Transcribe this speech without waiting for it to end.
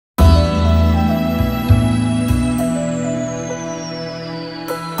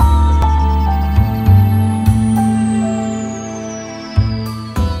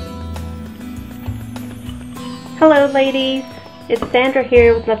ladies, it's Sandra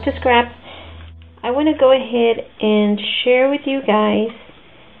here with Love to Scrap. I want to go ahead and share with you guys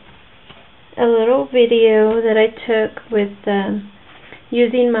a little video that I took with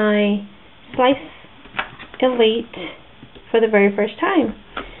using my Slice Elite for the very first time.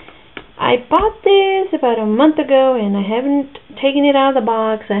 I bought this about a month ago and I haven't taken it out of the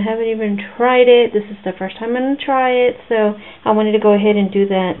box. I haven't even tried it. This is the first time I'm going to try it, so I wanted to go ahead and do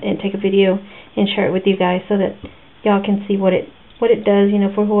that and take a video and share it with you guys so that y'all can see what it does, you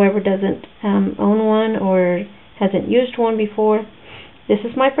know, for whoever doesn't own one or hasn't used one before. This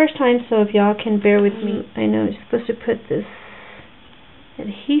is my first time, so if y'all can bear with me. I know you're supposed to put this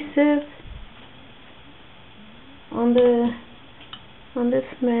adhesive on this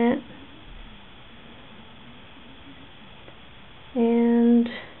mat and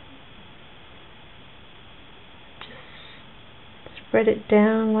just spread it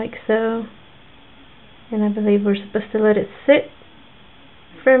down like so, and I believe we're supposed to let it sit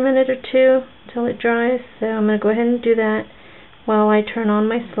for a minute or two until it dries, so I'm going to go ahead and do that while I turn on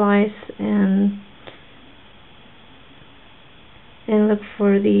my slice and look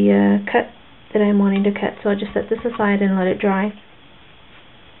for the cut that I'm wanting to cut. So I'll just set this aside and let it dry.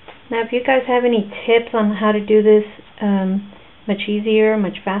 Now if you guys have any tips on how to do this much easier,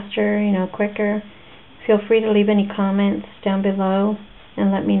 much faster, you know, quicker, feel free to leave any comments down below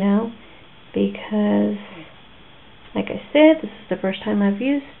and let me know, because like I said, this is the first time I've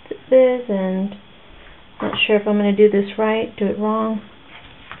used this and not sure if I'm going to do this right, do it wrong,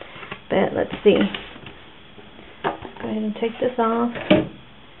 but let's see. Go ahead and take this off,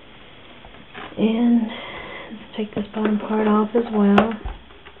 and let's take this bottom part off as well.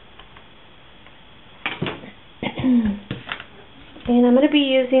 And I'm going to be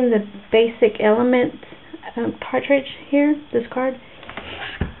using the Basic Element cartridge here, this card.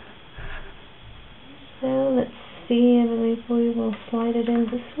 So let's see, I believe we will slide it in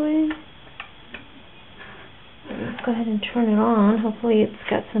this way. Let's go ahead and turn it on. Hopefully it's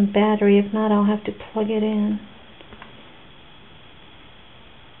got some battery. If not, I'll have to plug it in.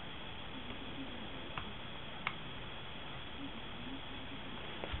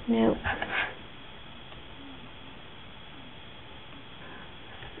 Nope.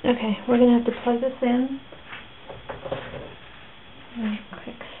 Okay, we're going to have to plug this in. A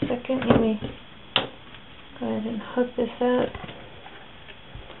quick second, let me go ahead and hook this up.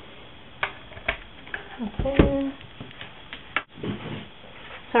 Up there.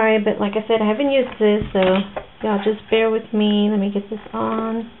 Sorry, but like I said, I haven't used this, so y'all just bear with me. Let me get this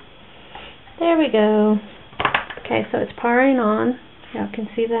on. There we go. Okay, so it's powering on. Y'all can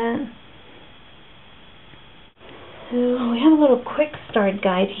see that. So we have a little quick start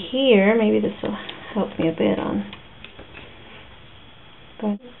guide here. Maybe this will help me a bit on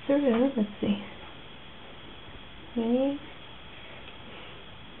going through. Let's see. Ready?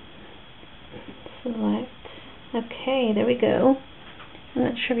 Select. Okay, there we go. I'm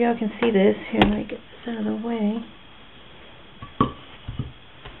not sure if y'all can see this. Here, let me get this out of the way.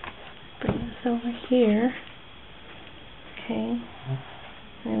 Bring this over here. Okay.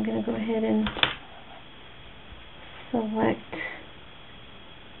 I'm going to go ahead and select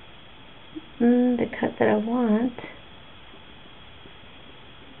the cut that I want.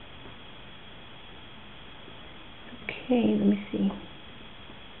 Okay, let me see.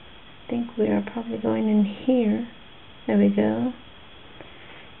 I think we are probably going in here. There we go.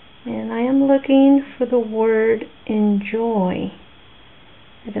 And I am looking for the word enjoy.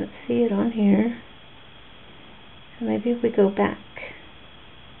 I don't see it on here. So maybe if we go back.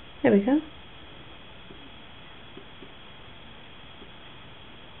 There we go.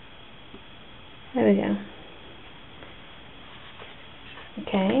 There we go.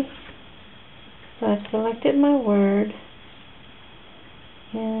 Okay. So I've selected my word.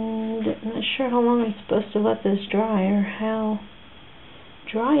 And I'm not sure how long I'm supposed to let this dry or how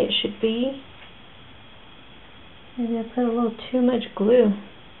dry it should be. Maybe I put a little too much glue.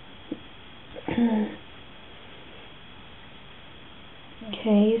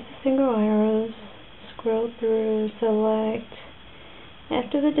 Okay, use the single arrows, scroll through, select.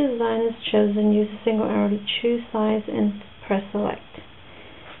 After the design is chosen, use the single arrow to choose size and press select.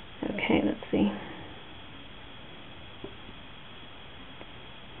 Okay, let's see.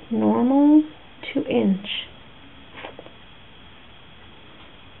 Normal to inch.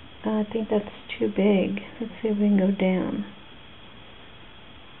 I think that's too big. Let's see if we can go down.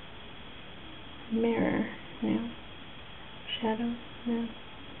 Mirror. No. Shadow. No.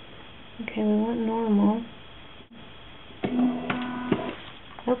 Okay, we want normal.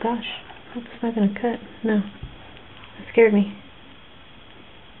 Oh gosh, that's not going to cut. No. That scared me.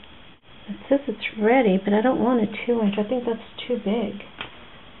 Let's says it's ready, but I don't want a 2-inch. I think that's too big.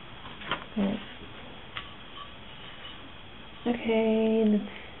 Okay, let's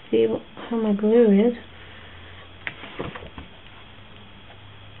see how my glue is.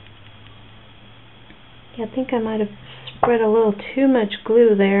 Yeah, I think I might have spread a little too much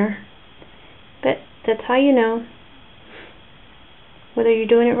glue there. But that's how you know whether you're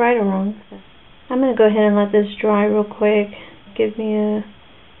doing it right or wrong. I'm going to go ahead and let this dry real quick. Give me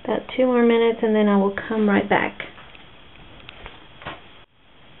about 2 more minutes and then I will come right back.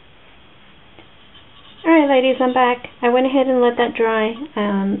 Alright ladies, I'm back. I went ahead and let that dry.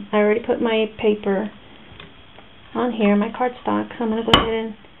 I already put my paper on here, my cardstock, so I'm going to go ahead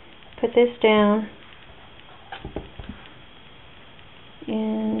and put this down.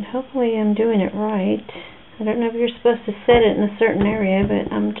 And hopefully I'm doing it right. I don't know if you're supposed to set it in a certain area,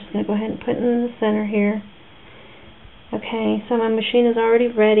 but I'm just going to go ahead and put it in the center here. Okay, so my machine is already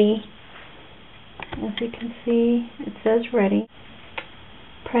ready. As you can see, it says ready.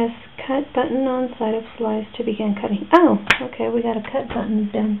 Press cut button on side of slice to begin cutting. Oh, okay, we got a cut button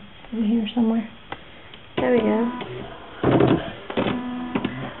down in here somewhere. There we go.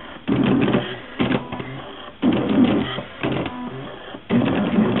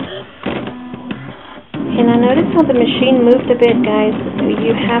 And I noticed how the machine moved a bit, guys.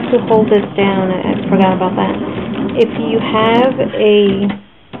 You have to hold this down. I forgot about that. If you have a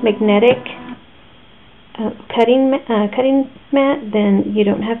magnetic cutting mat, then you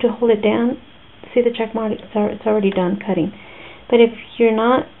don't have to hold it down. See the check mark? It's already done cutting. But if you're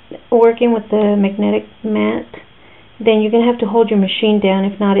not working with the magnetic mat, then you're going to have to hold your machine down.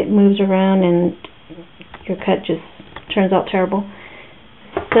 If not, it moves around and your cut just turns out terrible.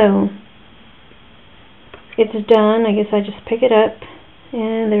 So it's done. I guess I just pick it up,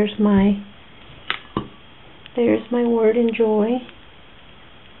 and there's my word enjoy.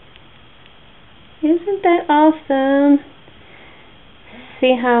 Isn't that awesome?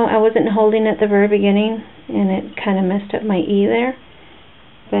 See how I wasn't holding at the very beginning and it kind of messed up my E there?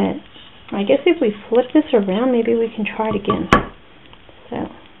 But I guess if we flip this around, maybe we can try it again. So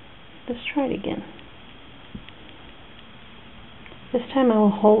let's try it again. This time I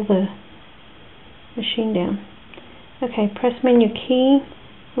will hold the machine down. Okay, press menu key.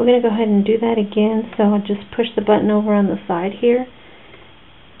 We're going to go ahead and do that again. So I'll just push the button over on the side here,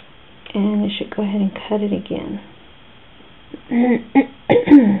 and it should go ahead and cut it again.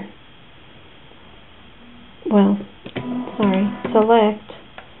 Well, sorry, select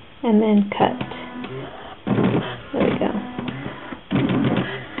and then cut. There we go.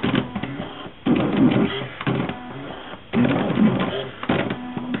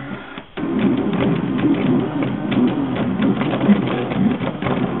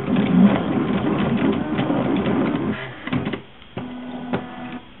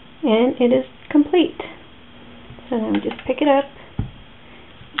 And it is complete. So now just pick it up,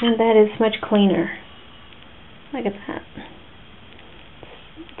 and that is much cleaner. Look at that.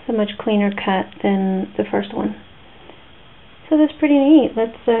 It's a much cleaner cut than the first one. So that's pretty neat.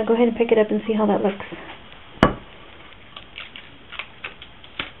 Let's go ahead and pick it up and see how that looks.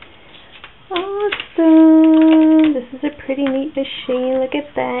 Awesome! This is a pretty neat machine. Look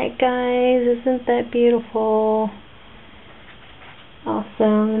at that, guys. Isn't that beautiful?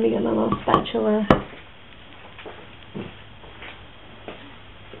 Awesome. Let me get my little spatula.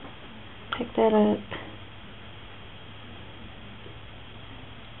 Pick that up.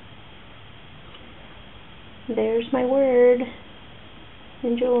 There's my word.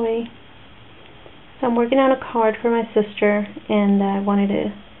 Enjoy. So I'm working on a card for my sister, and I wanted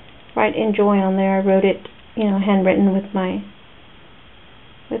to write enjoy on there. I wrote it, you know, handwritten with my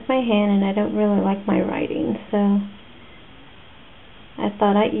hand, and I don't really like my writing, so I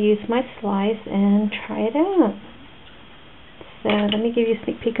thought I'd use my slice and try it out. So let me give you a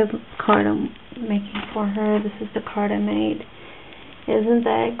sneak peek of the card I'm making for her. This is the card I made. Isn't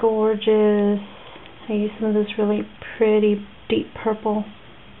that gorgeous? I used some of this really pretty deep purple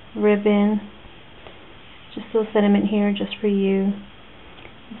ribbon. Just a little sentiment here just for you.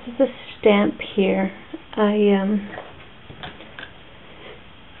 This is a stamp here.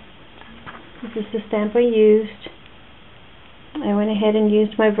 This is the stamp I used. I went ahead and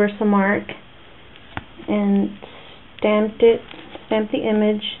used my Versamark and stamped the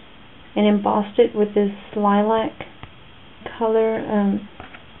image, and embossed it with this lilac color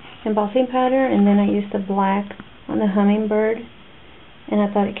embossing pattern, and then I used the black on the hummingbird, and I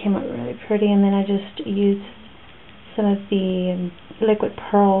thought it came out really pretty. And then I just used some of the liquid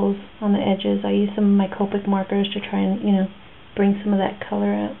pearls on the edges. I used some of my Copic markers to try and, you know, bring some of that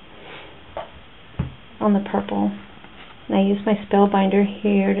color out on the purple. And I used my spellbinder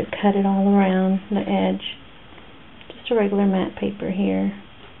here to cut it all around the edge. Just a regular matte paper here.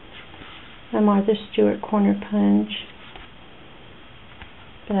 My Martha Stewart corner punch.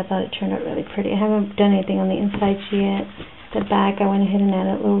 But I thought it turned out really pretty. I haven't done anything on the insides yet. The back, I went ahead and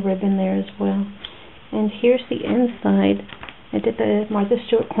added a little ribbon there as well. And here's the inside. I did the Martha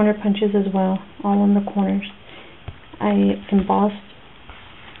Stewart corner punches as well, all on the corners. I embossed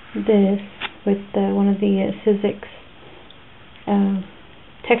this with one of the Sizzix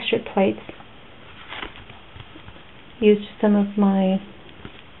textured plates. Used some of my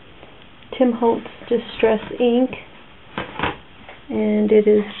Tim Holtz Distress ink, and it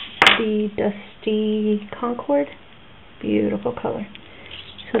is the Dusty Concord. Beautiful color.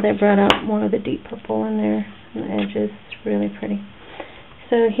 So that brought out more of the deep purple in there on the edges. It's really pretty.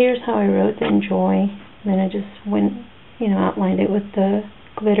 So here's how I wrote the Enjoy. Then I just went, outlined it with the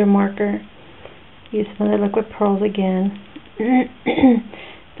glitter marker. Used some of the liquid pearls again.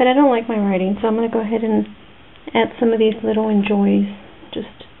 But I don't like my writing, so I'm going to go ahead and add some of these little Enjoys, just,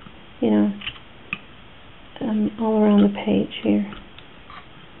 all around the page here.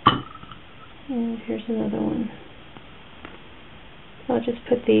 And here's another one. So I'll just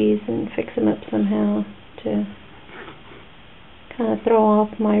put these and fix them up somehow to kind of throw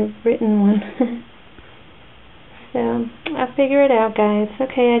off my written one. So I'll figure it out, guys.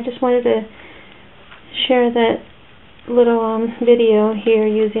 Okay, I just wanted to share that little video here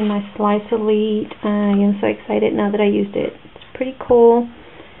using my Slice Elite. I am so excited now that I used it. It's pretty cool,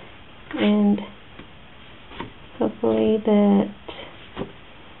 and hopefully that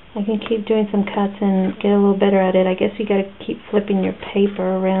I can keep doing some cuts and get a little better at it. I guess you got to keep flipping your paper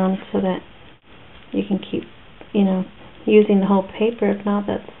around so that you can keep, using the whole paper. If not,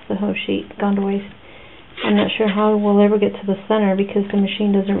 that's the whole sheet gone to waste. I'm not sure how we'll ever get to the center because the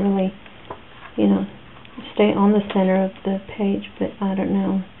machine doesn't really, stay on the center of the page, but I don't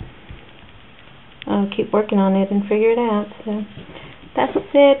know. I'll keep working on it and figure it out. So that's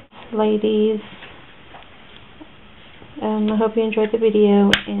it, ladies. I hope you enjoyed the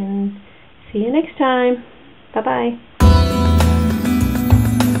video, and see you next time. Bye-bye.